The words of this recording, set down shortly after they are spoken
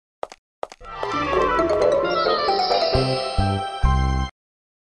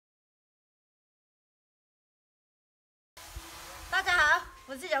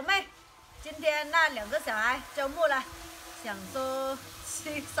天那2个小孩周末了，想说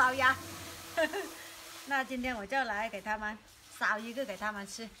吃烧鸭，那今天我就来给他们烧一个给他们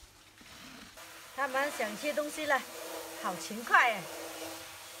吃。他们想吃东西了，好勤快哎！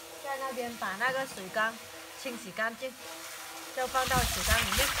在那边把那个水缸清洗干净，就放到水缸里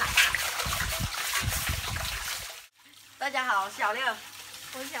面烤。大家好，小六，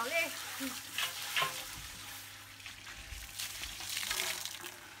我小丽。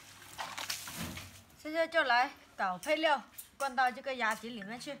现在就来搞配料，灌到这个鸭子里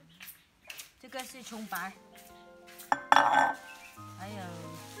面去。这个是葱白，还有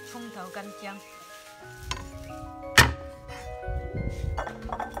葱头跟姜。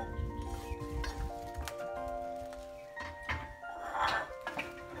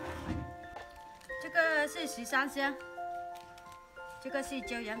这个是13香，这个是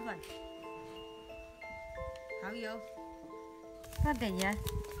椒盐粉，蚝油，放点盐。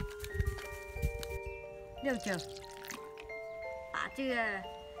料酒，把这个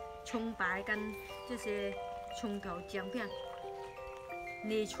葱白跟这些葱头姜片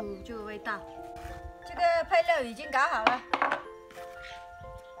捏出这个味道。这个配料已经搞好了。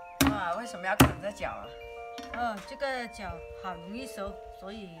哇，为什么要啃着脚啊？哦，这个脚好容易熟，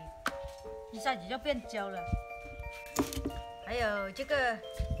所以一下子就变焦了。还有这个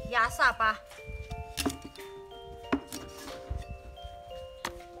鸭下巴。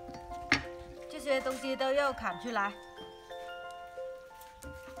这些东西都要砍出来，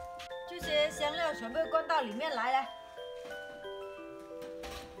这些香料全部灌到里面来了。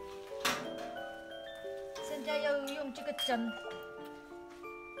现在要用这个针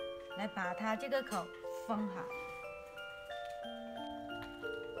来把它这个口封好。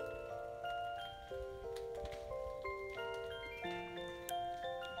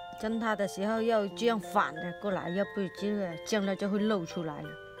蒸它的时候要这样反着过来，要不这个酱料就会漏出来了。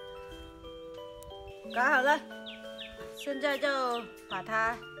搞好了，现在就把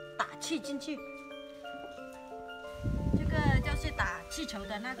它打气进去。这个就是打气球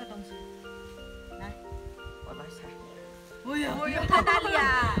的那个东西。来，我来猜。哎呀，不用太大力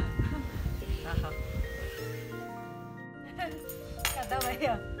啊！好。看到没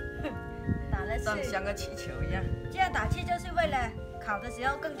有？打了气，像个气球一样。这样打气就是为了烤的时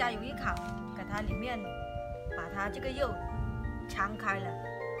候更加容易烤，给它里面把它这个肉撑开了。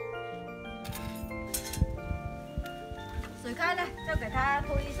水开了，就给它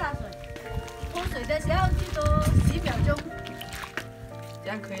拖一下水。脱水的时候最多10秒钟。这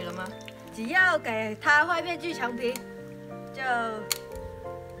样可以了吗？只要给它外面去成皮，就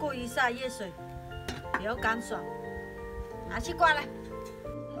过一下热水，比较干爽。拿去挂了。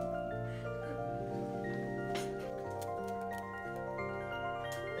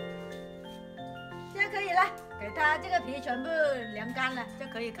这样可以了，给它这个皮全部凉干了，就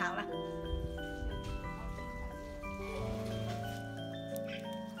可以烤了。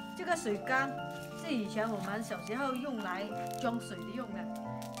这个水缸是以前我们小时候用来装水的用的，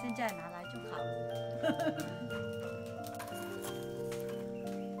现在拿来就好了。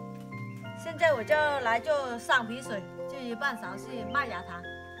现在我就来做上皮水，这半勺是麦芽糖，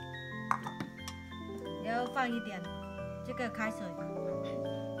然后放一点这个开水，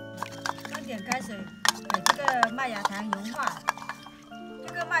放点开水给这个麦芽糖融化。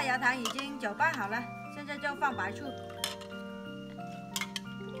这个麦芽糖已经搅拌好了，现在就放白醋。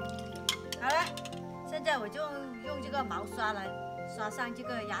好了，现在我就用这个毛刷来刷上这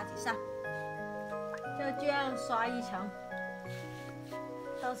个鸭子上，就这样刷一层，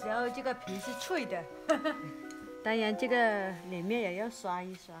到时候这个皮是脆的。当然这个里面也要刷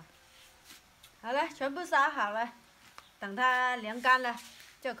一刷。好了，全部刷好了，等它凉干了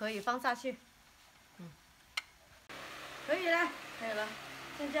就可以放下去。可以了，可以了。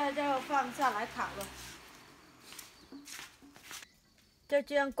现在就放下来烤了。就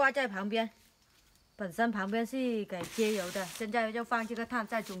这样挂在旁边，本身旁边是给接油的，现在就放这个炭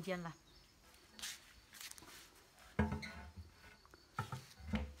在中间了。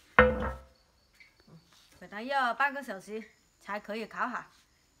给它要半个小时才可以烤好，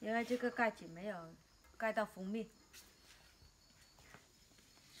因为这个盖子没有盖到封面。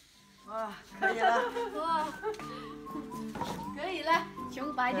哇，可以了。哇，可以了，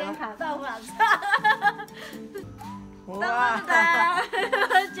从白天烤到晚上。哇，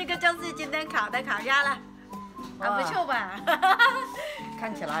这个就是今天烤的烤鸭了，还不错吧？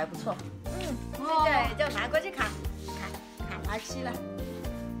看起来还不错。现在就拿过去烤来吃了。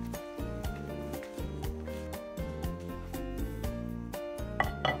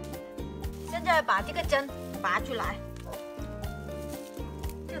现在把这个针拔出来，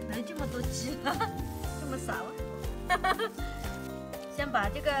这没这么多汁啊，这么少啊。先把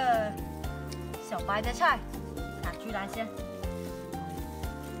这个小白的菜拿出来先。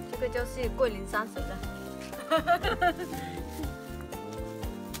这个就是桂林山水了。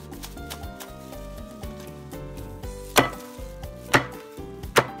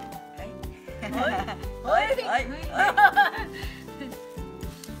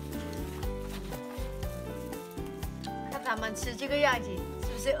看他们吃这个样子，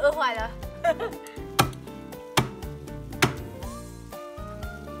是不是饿坏了？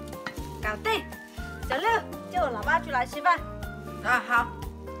搞定！小六，叫我老爸出来吃饭。啊，好。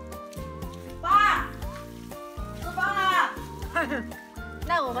爸，吃饭啦！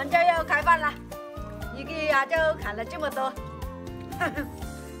那我们就要开饭了。一个鸭就砍了这么多，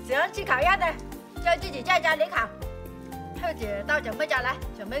喜欢吃烤鸭的就自己在家里烤，或者到九妹家来，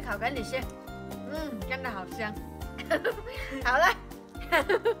九妹烤给你吃。真的好香。好了，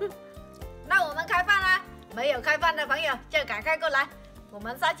那我们开饭啦！没有开饭的朋友就赶快过来，我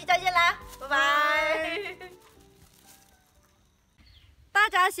们下期再见啦，拜拜。大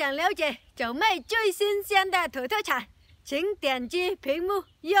家想了解九妹最新鲜的土特产，请点击屏幕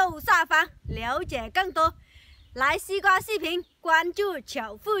右下方了解更多。来西瓜视频关注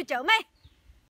巧妇九妹。